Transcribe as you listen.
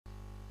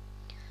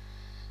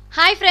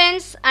Hi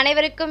friends,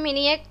 அனைவருக்கும்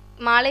இனிய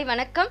மாலை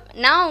வணக்கம்.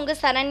 நான் உங்க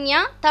சரண்யா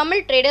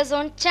தமிழ் ட்ரேடர்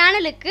ஜோன்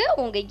சேனலுக்கு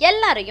உங்க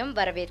எல்லாரையும்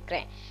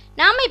வரவேற்கிறேன்.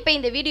 நாம இப்போ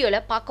இந்த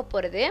வீடியோல பார்க்க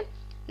போறது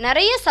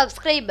நிறைய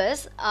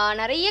சப்ஸ்கிரைபர்ஸ்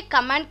நிறைய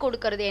கமெண்ட்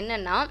கொடுக்கிறது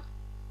என்னன்னா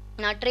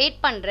நான் ட்ரேட்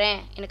பண்றேன்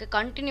எனக்கு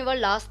கண்டினியூவா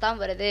லாஸ் தான்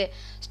வருது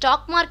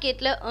ஸ்டாக்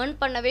மார்க்கெட்ல earn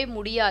பண்ணவே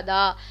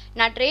முடியாதா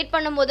நான் ட்ரேட்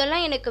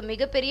பண்ணும்போதெல்லாம் எனக்கு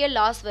மிகப்பெரிய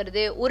லாஸ்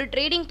வருது ஒரு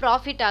ட்ரேடிங்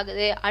ப்ராஃபிட்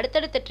ஆகுது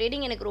அடுத்தடுத்த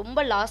ட்ரேடிங் எனக்கு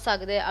ரொம்ப லாஸ்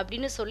ஆகுது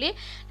அப்படினு சொல்லி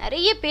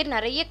நிறைய பேர்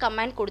நிறைய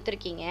கமெண்ட்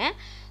கொடுத்திருக்கீங்க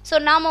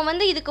சோ நாம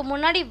இதுக்கு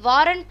முன்னாடி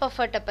வாரன்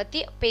பஃபெட்டை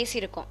பத்தி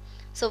பேசியிருக்கோம்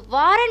சோ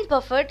வாரன்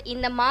பஃபெட்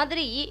இந்த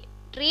மாதிரி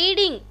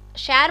ட்ரேடிங்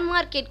ஷேர்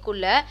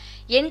மார்க்கெட்குள்ள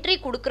என்ட்ரி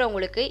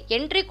கொடுக்கறவங்களுக்கு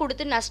என்ட்ரி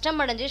கொடுத்து நஷ்டம்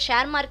அடைஞ்சு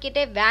ஷேர்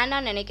மார்க்கெட்டே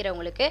வேணாம்னு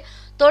நினைக்கிறவங்களுக்கு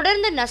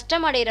தொடர்ந்து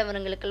நஷ்டம்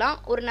அடைறவங்களுக்குலாம்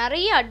ஒரு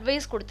நிறைய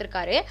அட்வைஸ்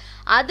கொடுத்திருக்காரு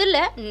அதுல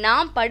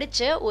நான்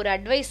படிச்ச ஒரு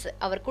அட்வைஸ்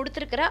அவர்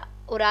கொடுத்திருக்கிற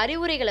ஒரு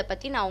அறிவுரைகளை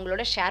பத்தி நான்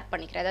உங்களோட ஷேர்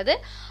பண்ணிக்கிறேன் அதாவது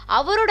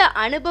அவரோட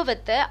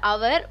அனுபவத்தை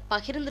அவர்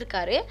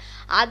பகிர்ந்திருக்காரு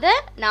அத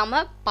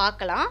நாம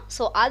பார்க்கலாம்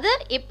சோ அத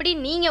எப்படி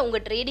நீங்க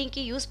உங்க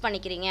ட்ரேடிங்க்கு யூஸ்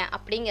பண்ணிக்கிறீங்க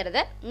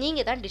அப்படிங்கறத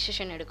நீங்க தான்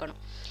டிசிஷன்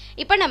எடுக்கணும்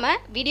இப்போ நம்ம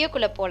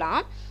வீடியோக்குள்ள போலாம்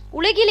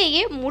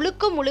உலகிலேயே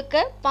முழுக்க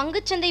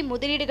பங்குச்சந்தை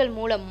முதலீடுகள்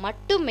மூலம்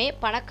மட்டுமே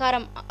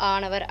பணக்காரம்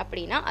ஆனவர்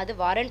அப்படினா அது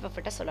வாரன்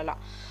பஃபெட்டை சொல்லலாம்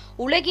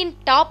உலகின்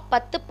டாப்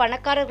 10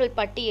 பணக்காரர்கள்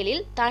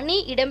பட்டியலில் தனி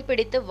இடம்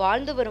பிடித்து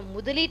வாழ்ந்து வரும்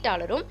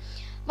முதலீட்டாளரும்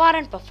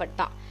வாரன் பஃபெட்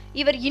தான்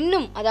இவர்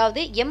இன்னும்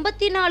அதாவது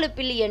 84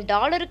 பில்லியன்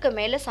டாலருக்கு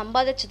மேல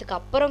சம்பாதிச்சதுக்கு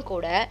அப்புறம்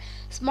கூட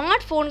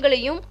ஸ்மார்ட்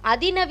போன்களையும்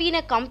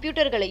அதிநவீன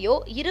கம்ப்யூட்டர்களையோ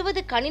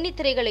 20 கணினி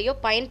திரைகளையோ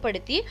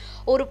பயன்படுத்தி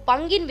ஒரு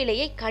பங்கின்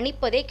விலையை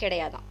கணிப்பதே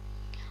கிடையாதாம்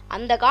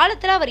அந்த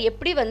காலத்துல அவர்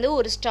எப்படி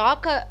ஒரு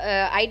ஸ்டாக்கை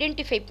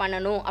ஐடென்டிஃபை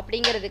பண்ணணும்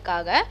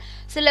அப்படிங்கிறதுக்காக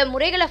சில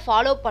முறைகளை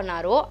ஃபாலோ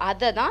பண்ணாரோ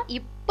அதை தான்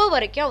இப்போ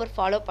வரைக்கும் அவர்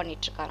ஃபாலோ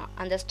பண்ணிட்டு இருக்காராம்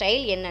அந்த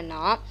ஸ்டைல்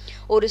என்னன்னா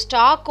ஒரு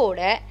ஸ்டாக்கோட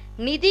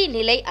நிதி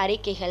நிலை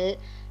அறிக்கைகள்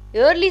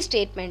ஏர்லி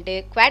ஸ்டேட்மெண்ட்டு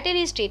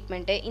குவார்ட்டர்லி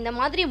ஸ்டேட்மெண்ட்டு இந்த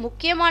மாதிரி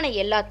முக்கியமான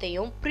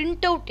எல்லாத்தையும்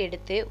பிரிண்ட் அவுட்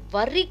எடுத்து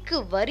வரிக்கு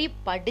வரி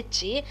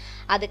படித்து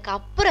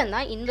அதுக்கப்புறம்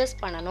தான்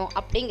இன்வெஸ்ட் பண்ணணும்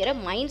அப்படிங்கிற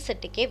மைண்ட்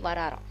செட்டுக்கே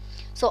வராராம்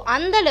ஸோ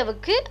அந்த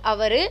அளவுக்கு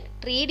அவர்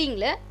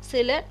ட்ரேடிங்கில்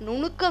சில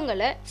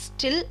நுணுக்கங்களை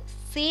ஸ்டில்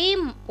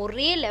சேம்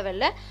ஒரே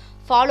லெவலில்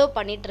ஃபாலோ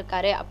பண்ணிட்டு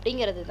இருக்காரு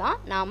அப்படிங்கிறது தான்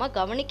நாம்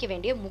கவனிக்க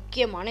வேண்டிய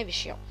முக்கியமான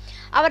விஷயம்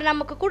அவர்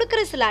நமக்கு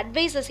கொடுக்குற சில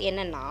அட்வைசஸ்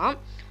என்னன்னா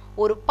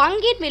ஒரு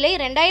பங்கின் விலை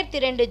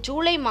 2002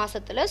 ஜூலை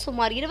மாசத்துல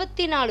சுமார்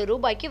 24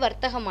 ரூபாய்க்கு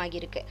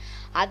வர்த்தகமாகியிருக்கு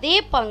அதே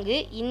பங்கு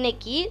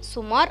இன்னைக்கு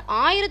சுமார்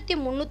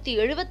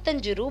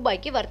 1375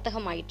 ரூபாய்க்கு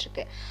வர்த்தகமாயிட்டு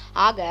இருக்கு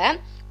ஆக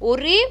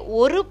ஒரே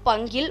ஒரு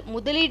பங்கில்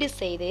முதலீடு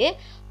செய்து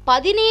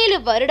 17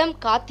 வருடம்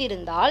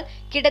காத்திருந்தால்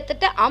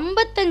கிட்டத்தட்ட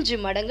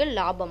 55 மடங்கு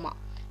லாபமா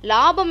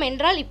லாபம்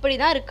என்றால்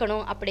இப்படிதான்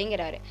இருக்கணும்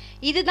அப்படிங்கிறாரு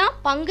இதுதான்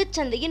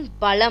பங்குச்சந்தையின்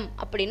பலம்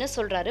அப்படின்னு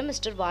சொல்றாரு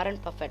மிஸ்டர்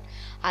வாரன் பஃபெட்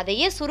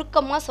அதையே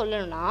சுருக்கமா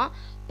சொல்லணும்னா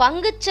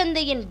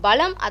பங்குச்சந்தையின்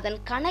பலம் அதன்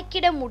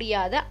கணக்கிட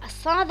முடியாத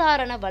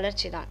அசாதாரண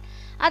வளர்ச்சி தான்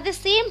அட் த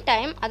சேம்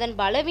டைம் அதன்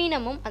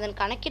பலவீனமும் அதன்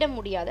கணக்கிட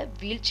முடியாத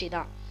வீழ்ச்சி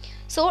தான்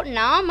ஸோ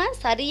நாம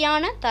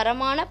சரியான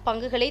தரமான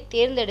பங்குகளை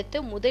தேர்ந்தெடுத்து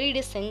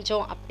முதலீடு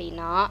செஞ்சோம்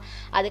அப்படின்னா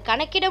அது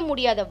கணக்கிட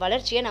முடியாத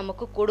வளர்ச்சியை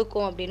நமக்கு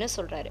கொடுக்கும் அப்படின்னு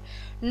சொல்றாரு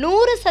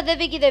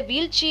 100%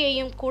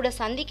 வீழ்ச்சியையும் கூட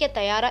சந்திக்க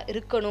தயாரா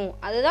இருக்கணும்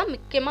அதுதான்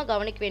முக்கியமா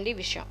கவனிக்க வேண்டிய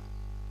விஷயம்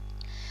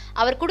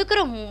அவர் கொடுக்குற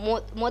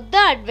மொத்த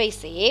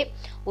அட்வைஸே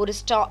ஒரு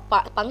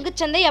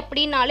பங்குச்சந்தை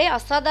அப்படின்னாலே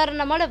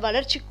அசாதாரணமான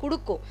வளர்ச்சி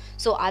கொடுக்கும்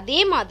ஸோ அதே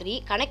மாதிரி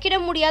கணக்கிட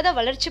முடியாத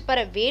வளர்ச்சி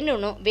பெற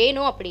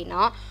வேணும்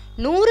அப்படின்னா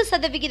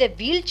 100%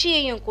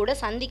 வீழ்ச்சியையும் கூட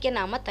சந்திக்க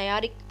நாம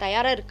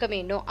தயாரா இருக்க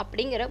வேண்டும்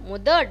அப்படிங்கிற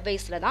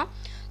அட்வைஸ்ல தான்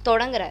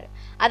தொடங்குறாரு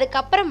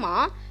அதுக்கப்புறமா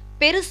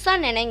பெருசா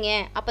நினைங்க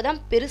அப்பதான்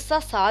பெருசா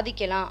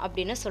சாதிக்கலாம்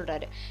அப்படின்னு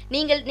சொல்றாரு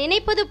நீங்கள்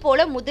நினைப்பது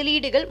போல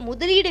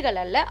முதலீடுகள்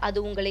அல்ல அது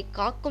உங்களை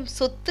காக்கும்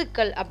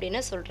சொத்துக்கள்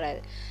அப்படின்னு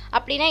சொல்றாரு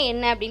அப்படின்னா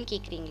என்ன அப்படின்னு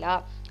கேக்குறீங்களா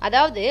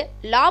அதாவது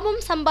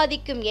லாபம்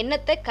சம்பாதிக்கும்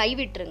எண்ணத்தை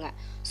கைவிட்டுருங்க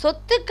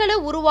சொத்துக்களை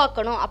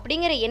உருவாக்கணும்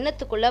அப்படிங்கிற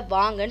எண்ணத்துக்குள்ள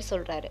வாங்கன்னு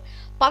சொல்றாரு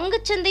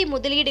பங்குச்சந்தை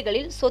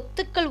முதலீடுகளில்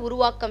சொத்துக்கள்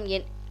உருவாக்கம்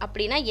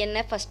அப்படின்னா என்ன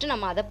ஃபர்ஸ்ட்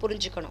நம்ம அதை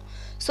புரிஞ்சுக்கணும்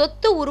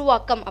சொத்து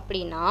உருவாக்கம்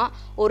அப்படின்னா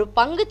ஒரு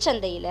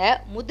பங்குச்சந்தையில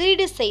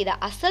முதலீடு செய்த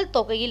அசல்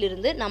தொகையில்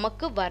இருந்து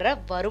நமக்கு வர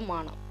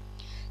வருமானம்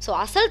ஸோ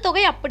அசல்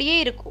தொகை அப்படியே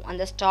இருக்கும்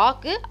அந்த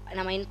ஸ்டாக்கு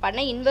நம்ம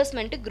பண்ண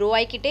இன்வெஸ்ட்மெண்ட் க்ரோ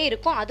ஆகிக்கிட்டே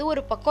இருக்கும் அது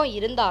ஒரு பக்கம்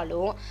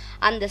இருந்தாலும்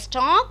அந்த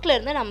ஸ்டாக்ல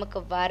இருந்து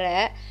நமக்கு வர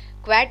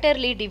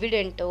குவார்ட்டர்லி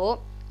டிவிடெண்டோ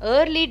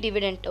ஏர்லி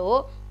டிவிடெண்டோ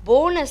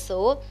போனஸோ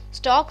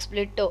ஸ்டாக்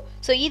ஸ்பிளிட்டோ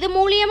ஸோ இது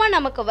மூலியமா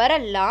நமக்கு வர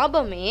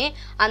லாபமே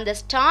அந்த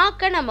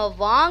ஸ்டாக்கை நம்ம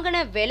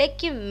வாங்கின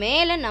விலைக்கு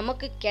மேலே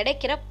நமக்கு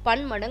கிடைக்கிற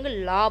பன்மடங்கு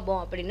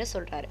லாபம் அப்படின்னு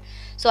சொல்றாரு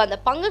ஸோ அந்த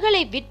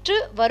பங்குகளை விற்று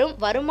வரும்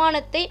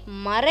வருமானத்தை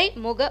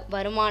மறைமுக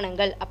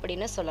வருமானங்கள்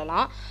அப்படின்னு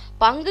சொல்லலாம்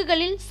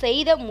பங்குகளில்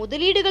செய்த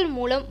முதலீடுகள்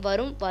மூலம்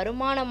வரும்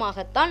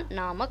வருமானமாகத்தான்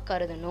நாம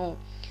கருதணும்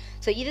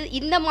ஸோ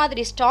இந்த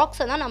மாதிரி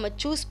ஸ்டாக்ஸை தான் நம்ம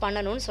சூஸ்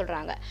பண்ணணும்னு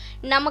சொல்கிறாங்க.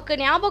 நமக்கு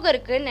ஞாபகம்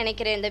இருக்குன்னு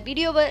நினைக்கிறேன், இந்த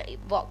வீடியோவை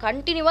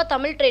கண்டினியூவாக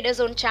தமிழ் ட்ரேடர்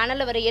ஜோன்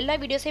சேனலில் வர எல்லா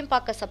வீடியோஸையும்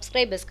பார்க்க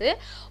சப்ஸ்கிரைபர்ஸ்க்கு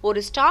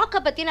ஒரு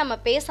ஸ்டாக்கை பற்றி நம்ம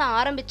பேச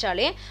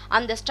ஆரம்பித்தாலே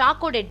அந்த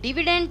ஸ்டாக்கோட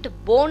டிவிடெண்ட்,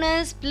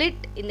 போனஸ்,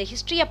 ஸ்பிளிட் இந்த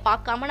ஹிஸ்ட்ரியை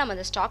பார்க்காம நம்ம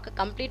அந்த ஸ்டாக்கை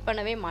கம்ப்ளீட்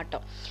பண்ணவே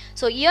மாட்டோம்.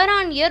 So year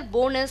on year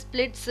bonus,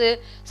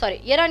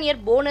 year on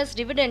year bonus,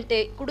 dividend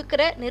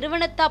கொடுக்குற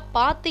நிறுவனத்தை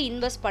பார்த்து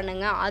இன்வெஸ்ட்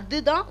பண்ணுங்க,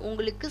 அதுதான்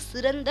உங்களுக்கு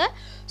சிறந்த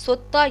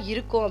சொத்தாக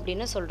இருக்கும்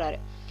அப்படின்னு சொல்கிறாரு.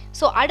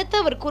 ஸோ அடுத்து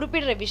அவர்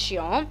குறிப்பிடுற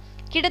விஷயம்,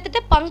 கிட்டத்தட்ட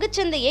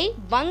பங்குச்சந்தையை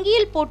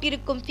வங்கியில்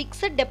போட்டிருக்கும்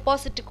ஃபிக்ஸட்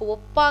டெபாசிட்டுக்கு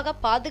ஒப்பாக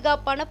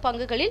பாதுகாப்பான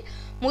பங்குகளில்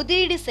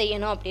முதலீடு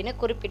செய்யணும் அப்படின்னு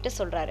குறிப்பிட்டு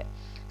சொல்கிறாரு.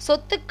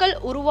 சொத்துக்கள்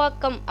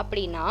உருவாக்கம்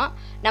அப்படின்னா,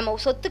 நம்ம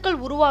சொத்துக்கள்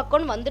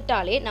உருவாக்கம்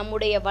வந்துட்டாலே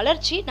நம்முடைய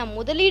வளர்ச்சி நம்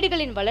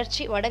முதலீடுகளின்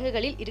வளர்ச்சி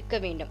மடங்குகளில் இருக்க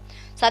வேண்டும்,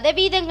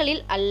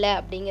 சதவீதங்களில் அல்ல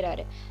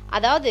அப்படிங்கிறாரு.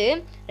 அதாவது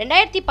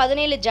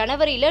 2017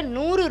 ஜனவரியில்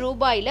 100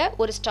 ரூபாயில்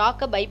ஒரு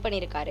ஸ்டாக்கை பை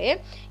பண்ணியிருக்காரு.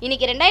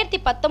 இன்னைக்கு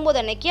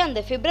 2019 அன்னைக்கு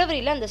அந்த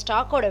பிப்ரவரியில் அந்த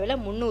ஸ்டாக்கோட விலை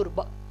 300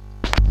 ரூபாய்.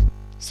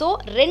 ஸோ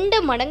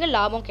 2 மடங்கு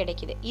லாபம்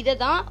கிடைக்குது. இதை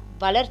தான்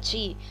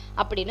வளர்ச்சி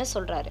அப்படின்னு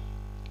சொல்கிறாரு.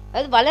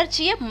 அதாவது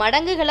வளர்ச்சியை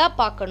மடங்குகளாக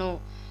பார்க்கணும்.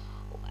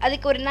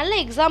 அதுக்கு ஒரு நல்ல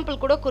எக்ஸாம்பிள்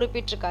கூட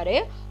குறிப்பிட்டிருக்காரு.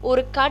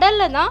 ஒரு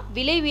கடலில் தான்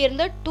விலை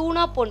உயர்ந்த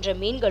டூனா போன்ற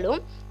மீன்களும்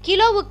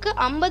கிலோவுக்கு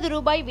 50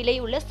 ரூபாய் விலை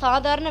உள்ள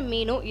சாதாரண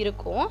மீனும்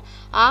இருக்கும்.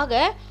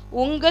 ஆக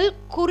உங்கள்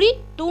குறி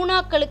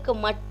டூனாக்களுக்கு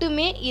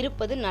மட்டுமே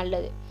இருப்பது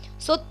நல்லது.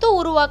 சொத்து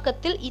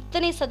உருவாக்கத்தில்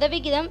இத்தனை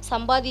சதவிகிதம்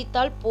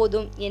சம்பாதித்தால்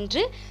போதும்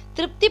என்று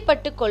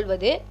திருப்திப்பட்டு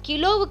கொள்வது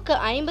கிலோவுக்கு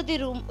 50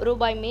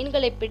 ரூபாய்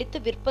மீன்களை பிடித்து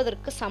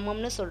விற்பதற்கு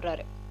சமம்னு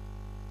சொல்றாரு.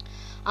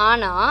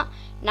 ஆனால்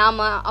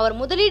அவர்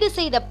முதலீடு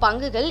செய்த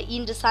பங்குகள்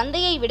இன்று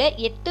சந்தையை விட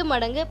 8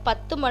 மடங்கு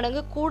 10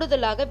 மடங்கு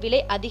கூடுதலாக விலை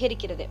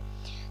அதிகரிக்கிறது.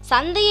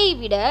 சந்தையை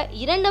விட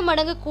 2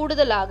 மடங்கு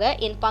கூடுதலாக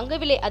என் பங்கு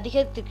விலை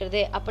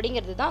அதிகரித்திருக்கிறது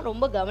அப்படிங்கிறது தான்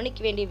ரொம்ப கவனிக்க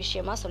வேண்டிய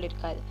விஷயமா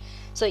சொல்லியிருக்காரு.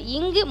 ஸோ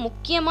இங்கு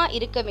முக்கியமாக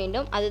இருக்க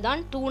வேண்டும்,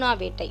 அதுதான் டூனா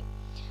வேட்டை.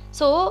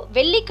 ஸோ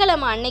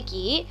வெள்ளிக்கிழமை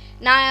அன்னைக்கு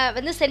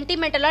நான்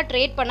சென்டிமெண்டலாக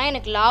ட்ரேட் பண்ணால்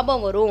எனக்கு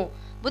லாபம் வரும்,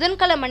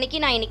 புதன்கிழமை அன்னைக்கு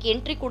நான் இன்னைக்கு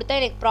என்ட்ரி கொடுத்தா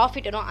எனக்கு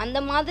ப்ராஃபிட் வரும், அந்த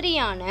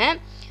மாதிரியான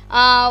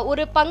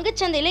ஒரு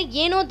பங்குச்சந்தையில்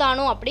ஏனோ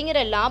தானோ அப்படிங்கிற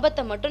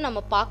லாபத்தை மட்டும் நம்ம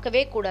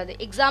பார்க்கவே கூடாது.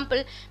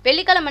 எக்ஸாம்பிள்,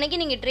 வெள்ளிக்கிழமை அன்னைக்கு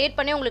நீங்கள் ட்ரேட்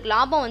பண்ணி உங்களுக்கு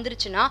லாபம்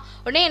வந்துருச்சுன்னா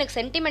உடனே எனக்கு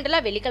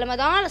சென்டிமெண்டலாக வெள்ளிக்கிழமை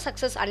தான்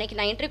சக்ஸஸ், அன்னைக்கு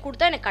நான் என்ட்ரி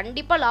கொடுத்தா எனக்கு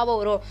கண்டிப்பாக லாபம்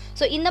வரும்,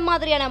 ஸோ இந்த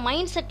மாதிரியான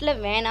மைண்ட் செட்டில்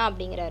வேணாம்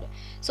அப்படிங்கிறாரு.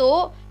 ஸோ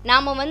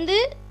நாம்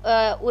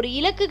ஒரு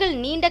இலக்குகள்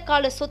நீண்ட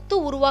கால சொத்து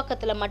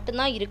உருவாக்கத்தில்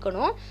மட்டும்தான்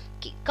இருக்கணும்.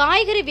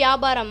 காய்கறி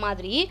வியாபாரம்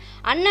மாதிரி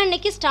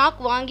அன்னன்னைக்கு ஸ்டாக்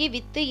வாங்கி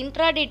விற்று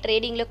இன்ட்ராடே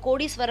ட்ரேடிங்கில்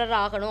கோடீஸ்வரர்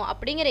ஆகணும்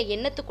அப்படிங்கிற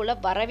எண்ணத்துக்குள்ளே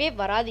வரவே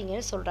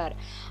வராதிங்கன்னு சொல்கிறாரு.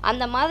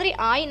 அந்த மாதிரி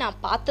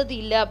நான் பார்த்தது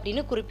இல்லை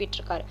அப்படின்னு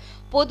குறிப்பிட்டிருக்காரு.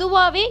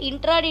 பொதுவாகவே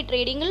இன்ட்ராடே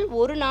ட்ரேடிங்கில்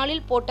ஒரு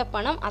நாளில் போட்ட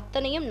பணம்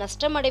அத்தனையும்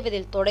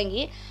நஷ்டமடைவதில்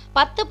தொடங்கி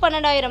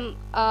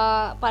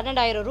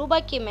 10-12,000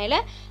 ரூபாய்க்கு மேலே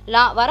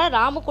வர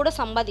ராமு கூட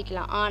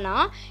சம்பாதிக்கலாம்.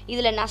 ஆனால்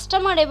இதில்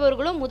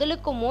நஷ்டமடைபவர்களும்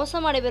முதலுக்கு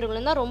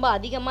மோசமடைபவர்களும் தான் ரொம்ப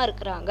அதிகமாக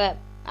இருக்கிறாங்க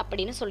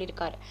அப்படின்னு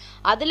சொல்லியிருக்காரு.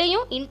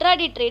 அதுலேயும்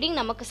இன்ட்ராடே ட்ரேடிங்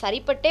நமக்கு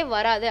சரிப்பட்டே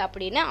வராது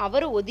அப்படின்னு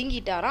அவர்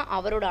ஒதுங்கிட்டாராம்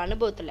அவரோட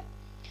அனுபவத்தில்.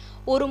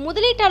 ஒரு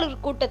முதலீட்டாளர்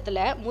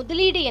கூட்டத்தில்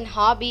முதலீடு என்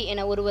ஹாபி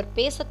என ஒருவர்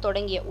பேச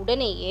தொடங்கிய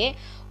உடனேயே,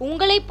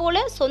 உங்களைப் போல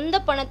சொந்த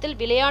பணத்தில்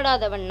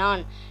விளையாடாதவன்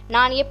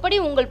நான் எப்படி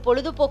உங்கள்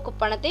பொழுதுபோக்கு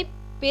பணத்தை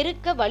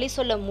பெருக்க வழி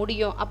சொல்ல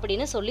முடியும்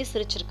அப்படின்னு சொல்லி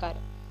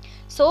சிரிச்சிருக்காரு.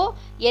 ஸோ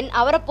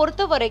அவரை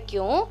பொறுத்த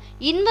வரைக்கும்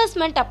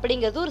இன்வெஸ்ட்மெண்ட்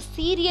அப்படிங்கிறது ஒரு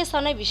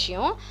சீரியஸான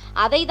விஷயம்,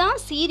 அதை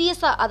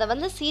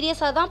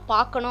சீரியஸாக தான்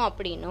பார்க்கணும்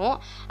அப்படின்னும்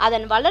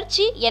அதன்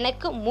வளர்ச்சி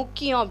எனக்கு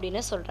முக்கியம்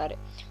அப்படின்னு சொல்கிறாரு.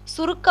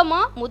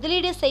 சுருக்கமாக,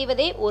 முதலீடு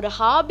செய்வதை ஒரு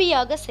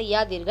ஹாபியாக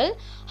செய்யாதீர்கள்,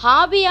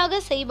 ஹாபியாக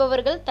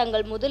செய்பவர்கள்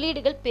தங்கள்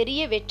முதலீடுகள்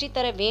பெரிய வெற்றி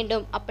தர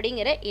வேண்டும்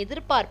அப்படிங்கிற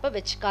எதிர்பார்ப்பை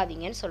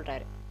வச்சுக்காதீங்கன்னு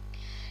சொல்கிறாரு.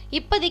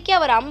 இப்போதைக்கு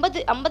அவர்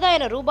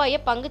 50,000 ரூபாயை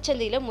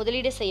பங்குச்சந்தையில்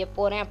முதலீடு செய்ய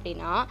போகிறேன்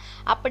அப்படின்னா,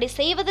 அப்படி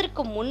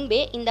செய்வதற்கு முன்பே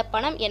இந்த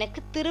பணம் எனக்கு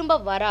திரும்ப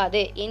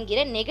வராது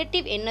என்கிற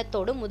நெகட்டிவ்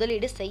எண்ணத்தோடு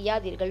முதலீடு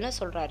செய்யாதீர்கள்னு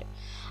சொல்கிறாரு.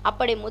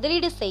 அப்படி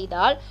முதலீடு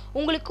செய்தால்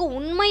உங்களுக்கு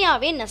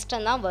உண்மையாகவே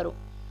நஷ்டம்தான்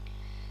வரும்.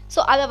 ஸோ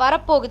அதை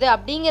வரப்போகுது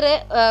அப்படிங்கிற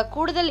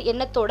கூடுதல்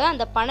எண்ணத்தோடு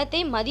அந்த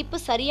பணத்தை மதிப்பு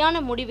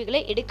சரியான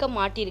முடிவுகளை எடுக்க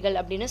மாட்டீர்கள்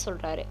அப்படின்னு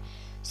சொல்கிறாரு.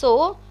 ஸோ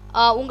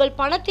உங்கள்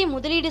பணத்தை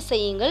முதலீடு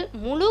செய்யுங்கள்,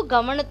 முழு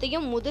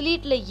கவனத்தையும்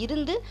முதலீட்டில்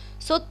இருந்து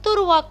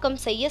சொத்துருவாக்கம்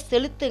செய்ய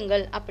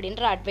செலுத்துங்கள்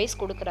அப்படின்ற அட்வைஸ்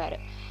கொடுக்குறாரு.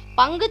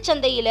 பங்கு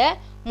சந்தையில்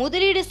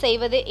முதலீடு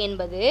செய்வது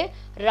என்பது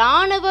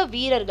இராணுவ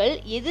வீரர்கள்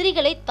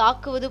எதிரிகளை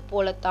தாக்குவது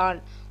போலத்தான்.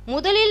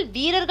 முதலில்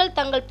வீரர்கள்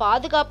தங்கள்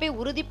பாதுகாப்பை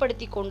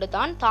உறுதிப்படுத்தி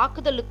கொண்டுதான்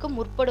தாக்குதலுக்கு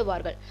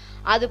முற்படுவார்கள்.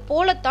 அது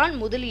போலத்தான்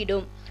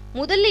முதலீடும்.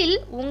 முதலில்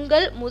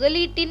உங்கள்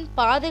முதலீட்டின்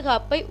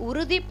பாதுகாப்பை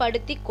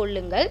உறுதிப்படுத்தி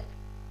கொள்ளுங்கள்,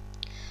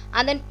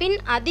 அதன் பின்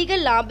அதிக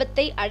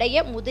லாபத்தை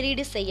அடைய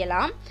முதலீடு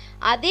செய்யலாம்.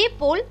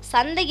 அதேபோல்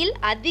சந்தையில்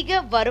அதிக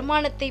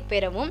வருமானத்தை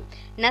பெறவும்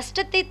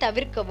நஷ்டத்தை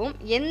தவிர்க்கவும்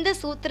எந்த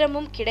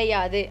சூத்திரமும்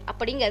கிடையாது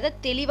அப்படிங்கிறத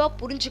தெளிவாக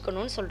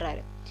புரிஞ்சுக்கணும்னு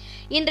சொல்கிறாரு.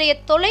 இன்றைய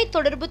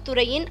தொலைத்தொடர்பு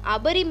துறையின்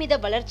அபரிமித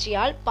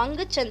வளர்ச்சியால்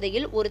பங்கு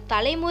சந்தையில் ஒரு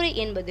தலைமுறை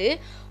என்பது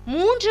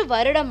 3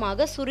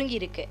 வருடமாக சுருங்கி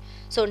இருக்கு.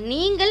 ஸோ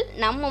நீங்கள்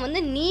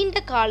நம்ம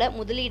நீண்ட கால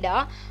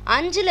முதலீடாக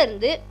 5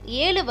 to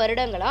 7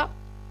 வருடங்களாக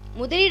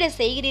முதலீடு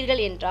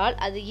செய்கிறீர்கள் என்றால்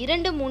அது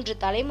 2-3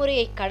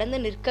 தலைமுறையை கடந்து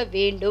நிற்க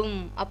வேண்டும்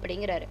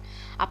அப்படிங்கிறாரு.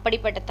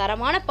 அப்படிப்பட்ட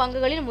தரமான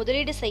பங்குகளில்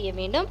முதலீடு செய்ய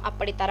வேண்டும்.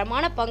 அப்படி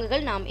தரமான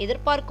பங்குகள் நாம்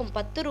எதிர்பார்க்கும்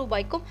 10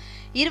 ரூபாய்க்கும்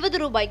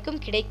 20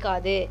 ரூபாய்க்கும்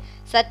கிடைக்காது.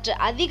 சற்று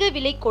அதிக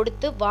விலை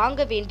கொடுத்து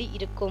வாங்க வேண்டி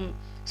இருக்கும்.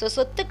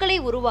 சொத்துக்களை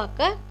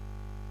உருவாக்க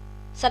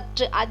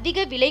சற்று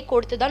அதிக விலை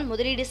கொடுத்துதான்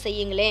முதலீடு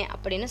செய்யுங்களேன்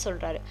அப்படின்னு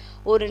சொல்றாரு.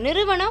 ஒரு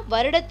நிறுவனம்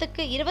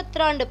வருடத்துக்கு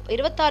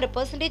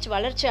 26%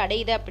 வளர்ச்சி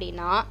அடையுது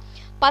அப்படின்னா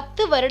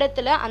 10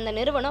 வருடத்துல அந்த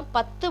நிறுவனம்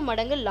 10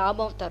 மடங்கு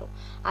லாபம் தரும்.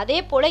 அதே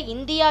போல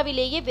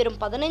இந்தியாவிலேயே வெறும்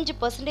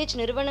 15%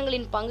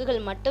 நிறுவனங்களின்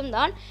பங்குகள்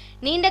மட்டும்தான்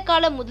நீண்ட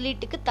கால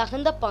முதலீட்டுக்கு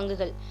தகுந்த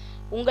பங்குகள்.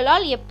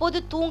 உங்களால் எப்போது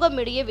தூங்க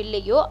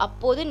முடியவில்லையோ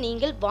அப்போது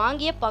நீங்கள்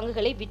வாங்கிய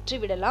பங்குகளை விற்று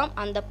விடலாம்.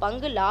 அந்த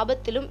பங்கு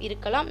லாபத்திலும்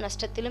இருக்கலாம்,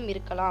 நஷ்டத்திலும்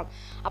இருக்கலாம்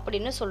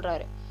அப்படின்னு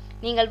சொல்றாரு.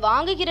 நீங்கள்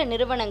வாங்குகிற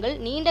நிறுவனங்கள்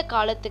நீண்ட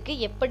காலத்துக்கு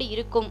எப்படி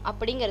இருக்கும்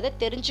அப்படிங்கிறத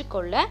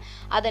தெரிஞ்சுக்கொள்ள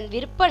அதன்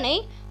விற்பனை,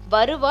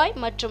 வருவாய்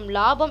மற்றும்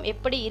லாபம்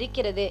எப்படி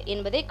இருக்கிறது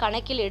என்பதை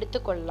கணக்கில்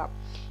எடுத்துக்கொள்ளலாம்.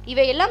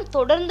 இவையெல்லாம்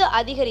தொடர்ந்து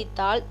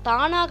அதிகரித்தால்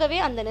தானாகவே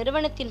அந்த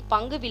நிறுவனத்தின்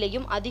பங்கு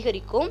விலையும்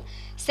அதிகரிக்கும்.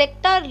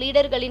 செக்டார்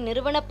லீடர்களின்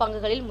நிறுவன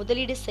பங்குகளில்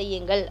முதலீடு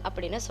செய்யுங்கள்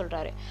அப்படின்னு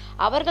சொல்றாரு.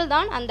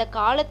 அவர்கள்தான் அந்த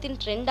காலத்தின்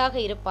ட்ரெண்டாக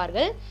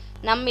இருப்பார்கள்.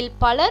 நம்மில்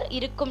பலர்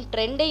இருக்கும்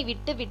ட்ரெண்டை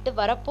விட்டு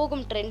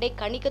வரப்போகும் ட்ரெண்டை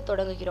கணிக்க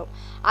தொடங்குகிறோம்.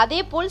 அதே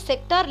போல்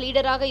செக்டார்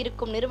லீடராக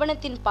இருக்கும்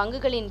நிறுவனத்தின்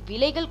பங்குகளின்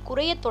விலைகள்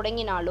குறைய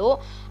தொடங்கினாலோ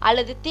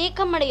அல்லது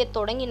தேக்கமடைய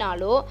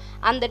தொடங்கினாலோ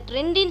அந்த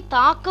ட்ரெண்டின்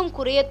தாக்கம்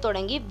குறைய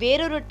தொடங்கி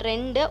வேறொரு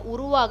ட்ரெண்டை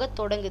உருவாக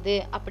தொடங்குது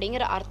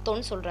அப்படிங்கிற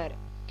அர்த்தம்னு சொல்றாரு.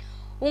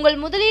 உங்கள்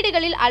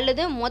முதலீடுகளில்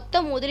அல்லது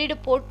மொத்த முதலீடு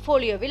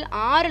போர்ட்ஃபோலியோவில்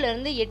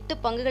 6-8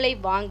 பங்குகளை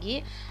வாங்கி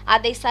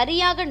அதை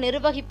சரியாக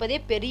நிர்வகிப்பதே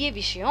பெரிய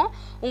விஷயம்.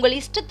 உங்கள்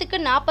இஷ்டத்துக்கு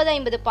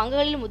 40-50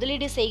 பங்குகளில்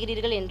முதலீடு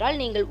செய்கிறீர்கள் என்றால்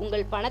நீங்கள்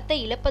உங்கள் பணத்தை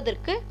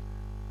இழப்பதற்கு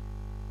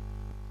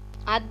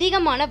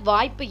அதிகமான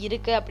வாய்ப்பு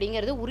இருக்கு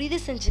அப்படிங்கிறது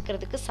உறுதி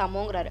செஞ்சுக்கிறதுக்கு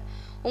சமங்கிறாரு.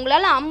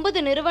 உங்களால்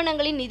 50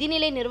 நிறுவனங்களின்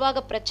நிதிநிலை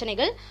நிர்வாக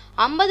பிரச்சனைகள்,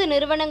 50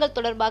 நிறுவனங்கள்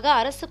தொடர்பாக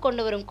அரசு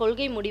கொண்டு வரும்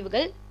கொள்கை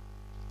முடிவுகள்,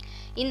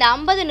 இந்த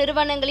 50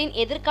 நிறுவனங்களின்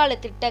எதிர்கால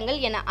திட்டங்கள்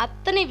என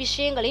அத்தனை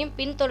விஷயங்களையும்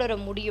பின்தொடர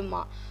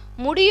முடியுமா?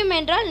 முடியும்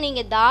என்றால்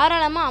நீங்க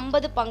தாராளமா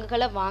 50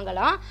 பங்குகளை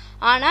வாங்கலாம்.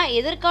 ஆனா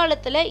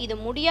எதிர்காலத்துல இது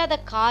முடியாத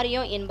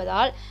காரியம்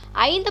என்பதால்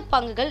 5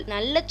 பங்குகள்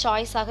நல்ல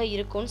சாய்ஸாக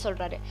இருக்கும்னு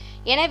சொல்றாரு.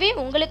 எனவே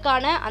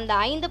உங்களுக்கான அந்த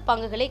 5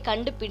 பங்குகளை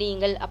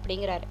கண்டுபிடியுங்கள்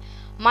அப்படிங்கிறாரு.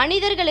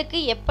 மனிதர்களுக்கு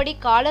எப்படி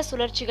கால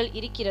சுழற்சிகள்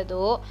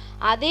இருக்கிறதோ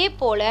அதே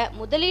போல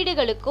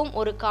முதலீடுகளுக்கும்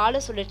ஒரு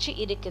கால சுழற்சி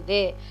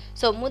இருக்குது.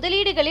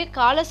 முதலீடுகளில்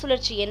கால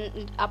சுழற்சி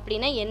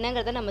அப்படின்னா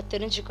என்னங்கிறத நம்ம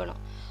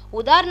தெரிஞ்சுக்கணும்.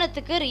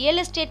 உதாரணத்துக்கு ரியல்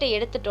எஸ்டேட்டை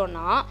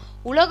எடுத்துட்டோம்னா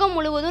உலகம்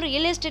முழுவதும்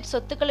ரியல் எஸ்டேட்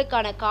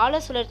சொத்துக்களுக்கான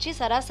கால சுழற்சி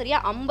சராசரியா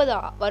 50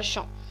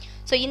 வருஷம்.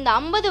 இந்த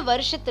 50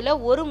 வருஷத்துல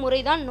ஒரு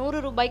முறைதான் 100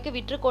 ரூபாய்க்கு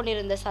விற்று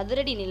கொண்டிருந்த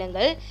சதுரடி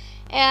நிலங்கள்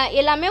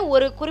எல்லாமே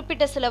ஒரு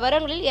குறிப்பிட்ட சில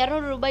வருடங்களில்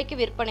 200 ரூபாய்க்கு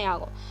விற்பனை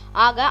ஆகும்.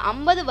 ஆக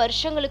 50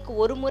 வருஷங்களுக்கு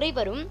ஒரு முறை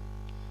வரும்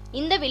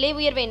இந்த விலை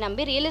உயர்வை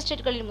நம்பி ரியல்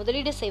எஸ்டேட்களில்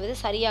முதலீடு செய்வது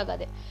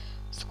சரியாகாது.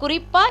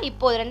 குறிப்பா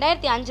இப்போது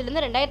 2005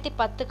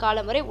 2010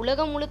 காலம் வரை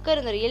உலகம் முழுக்க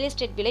இருந்த ரியல்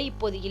எஸ்டேட் விலை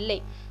இப்போது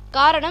இல்லை.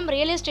 காரணம்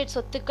ரியல் எஸ்டேட்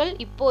சொத்துக்கள்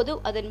இப்போது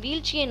அதன்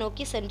வீழ்ச்சியை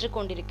நோக்கி சென்று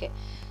கொண்டிருக்கு.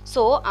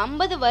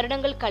 50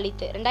 வருடங்கள்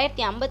கழித்து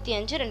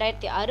 2055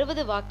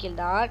 2060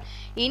 வாக்கில்தான்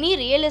இனி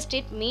ரியல்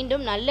எஸ்டேட்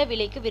மீண்டும் நல்ல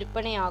விலைக்கு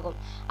விற்பனை ஆகும்.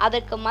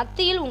 அதற்கு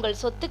மத்தியில்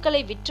உங்கள்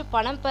சொத்துக்களை விற்று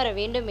பணம் பெற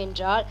வேண்டும்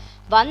என்றால்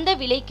வந்த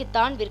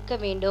விலைக்குத்தான் விற்க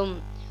வேண்டும்.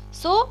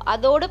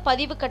 அதோடு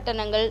பதிவு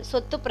கட்டணங்கள்,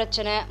 சொத்து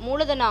பிரச்சனை,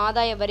 மூலதன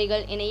ஆதாய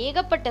வரிகள் என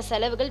ஏகப்பட்ட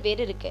செலவுகள்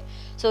வேறு இருக்கு.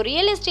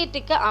 ரியல்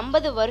எஸ்டேட்டுக்கு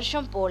 50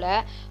 வருஷம்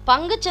போல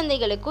பங்கு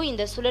சந்தைகளுக்கும்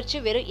இந்த சுழற்சி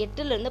வெறும்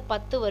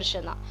 8-10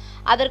 வருஷம் தான்.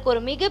 அதற்கு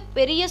ஒரு மிக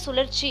பெரிய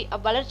சுழற்சி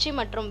வளர்ச்சி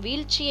மற்றும்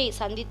வீழ்ச்சியை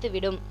சந்தித்து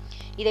விடும்.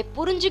 இதை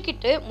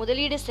புரிஞ்சுக்கிட்டு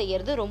முதலீடு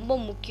செய்யறது ரொம்ப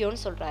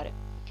முக்கியம்னு சொல்றாரு.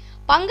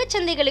 பங்கு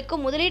சந்தைகளுக்கு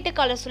முதலீட்டு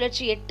கால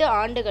சுழற்சி 8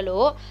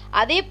 ஆண்டுகளோ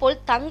அதே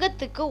போல்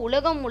தங்கத்துக்கு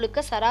உலகம்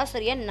முழுக்க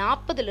சராசரியா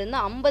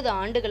 40-50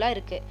 ஆண்டுகளா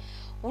இருக்கு.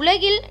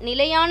 உலகில்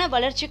நிலையான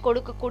வளர்ச்சி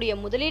கொடுக்கக்கூடிய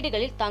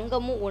முதலீடுகளில்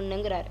தங்கமும்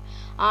ஒண்ணுங்கிறார்.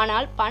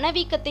 ஆனால்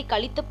பணவீக்கத்தை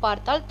கழித்து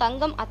பார்த்தால்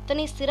தங்கம்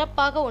அத்தனை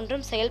சிறப்பாக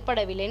ஒன்றும்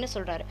செயல்படவில்லைன்னு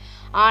சொல்றாரு.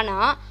 ஆனா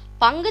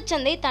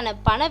பங்குச்சந்தை தன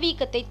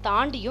பணவீக்கத்தை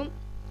தாண்டியும்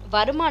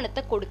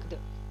வருமானத்தை கொடுக்குது.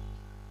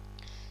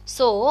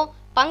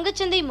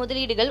 பங்குச்சந்தை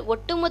முதலீடுகள்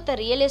ஒட்டுமொத்த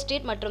ரியல்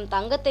எஸ்டேட் மற்றும்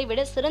தங்கத்தை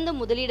விட சிறந்த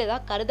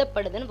முதலீடுதான்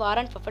கருதப்படுதுன்னு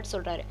வாரன் பஃபெட்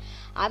சொல்றாரு.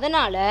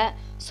 அதனால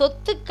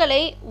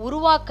சொத்துக்களை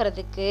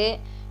உருவாக்குறதுக்கு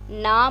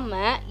நாம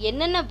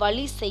என்னென்ன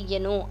வழி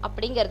செய்யணும்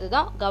அப்படிங்கிறது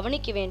தான்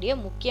கவனிக்க வேண்டிய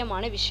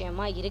முக்கியமான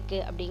விஷயமா இருக்கு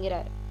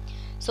அப்படிங்கிறாரு.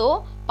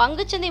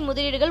 பங்குச்சந்தை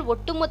முதலீடுகள்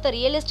ஒட்டுமொத்த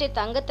ரியல் எஸ்டேட்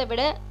தங்கத்தை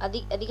விட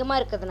அதிகமா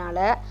இருக்கிறதுனால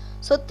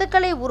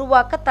சொத்துக்களை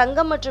உருவாக்க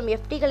தங்கம் மற்றும்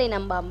எஃப்டிகளை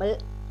நம்பாமல்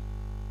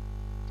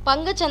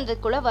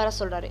பங்குச்சந்தைக்குள்ள வர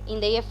சொல்றாரு.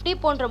 இந்த எஃப்டி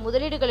போன்ற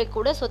முதலீடுகளை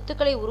கூட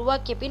சொத்துக்களை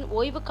உருவாக்கிய பின்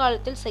ஓய்வு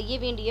காலத்தில் செய்ய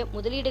வேண்டிய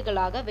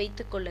முதலீடுகளாக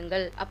வைத்துக்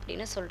கொள்ளுங்கள்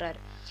அப்படின்னு சொல்றாரு.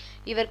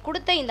 இவர்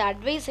கொடுத்த இந்த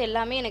அட்வைஸ்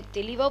எல்லாமே எனக்கு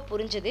தெளிவாக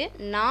புரிஞ்சுது.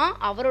 நான்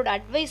அவரோட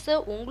அட்வைஸை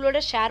உங்களோட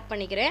ஷேர்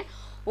பண்ணிக்கிறேன்.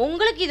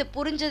 உங்களுக்கு இது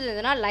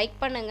புரிஞ்சதுன்னா லைக்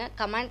பண்ணுங்கள்,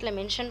 கமெண்ட்டில்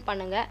மென்ஷன்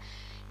பண்ணுங்கள்.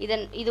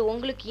 இது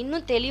உங்களுக்கு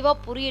இன்னும்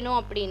தெளிவாக புரியணும்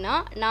அப்படின்னா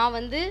நான்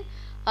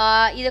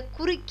இதை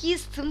குறுக்கி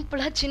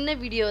சிம்பிளாக சின்ன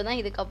வீடியோ தான்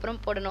இதுக்கப்புறம்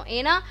போடணும்.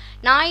 ஏன்னா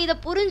நான் இதை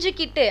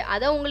புரிஞ்சுக்கிட்டு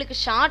அதை உங்களுக்கு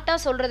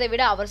ஷார்ட்டாக சொல்கிறத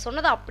விட அவர்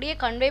சொன்னதை அப்படியே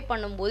கன்வே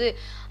பண்ணும்போது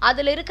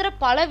அதில் இருக்கிற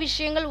பல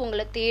விஷயங்கள்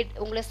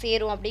உங்களை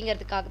சேரும்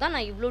அப்படிங்கிறதுக்காக தான்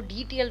நான் இவ்வளோ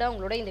டீட்டெயில்டாக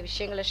உங்களோட இந்த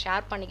விஷயங்களை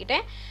ஷேர்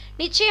பண்ணிக்கிட்டேன்.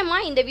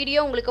 நிச்சயமாக இந்த வீடியோ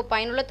உங்களுக்கு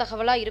பயனுள்ள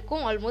தகவலாக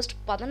இருக்கும். ஆல்மோஸ்ட்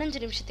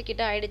 15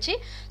 நிமிஷத்துக்கிட்ட ஆயிடுச்சு.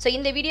 ஸோ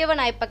இந்த வீடியோவை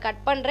நான் இப்போ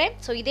கட் பண்ணுறேன்.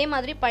 ஸோ இதே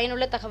மாதிரி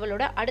பயனுள்ள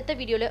தகவலோட அடுத்த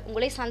வீடியோவில்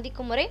உங்களை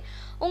சந்திக்கும் முறை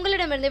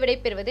உங்களிடமிருந்து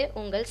விடைபெறுவது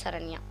உங்கள்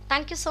Saranya.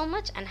 Thank you so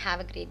much and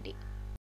have a great day.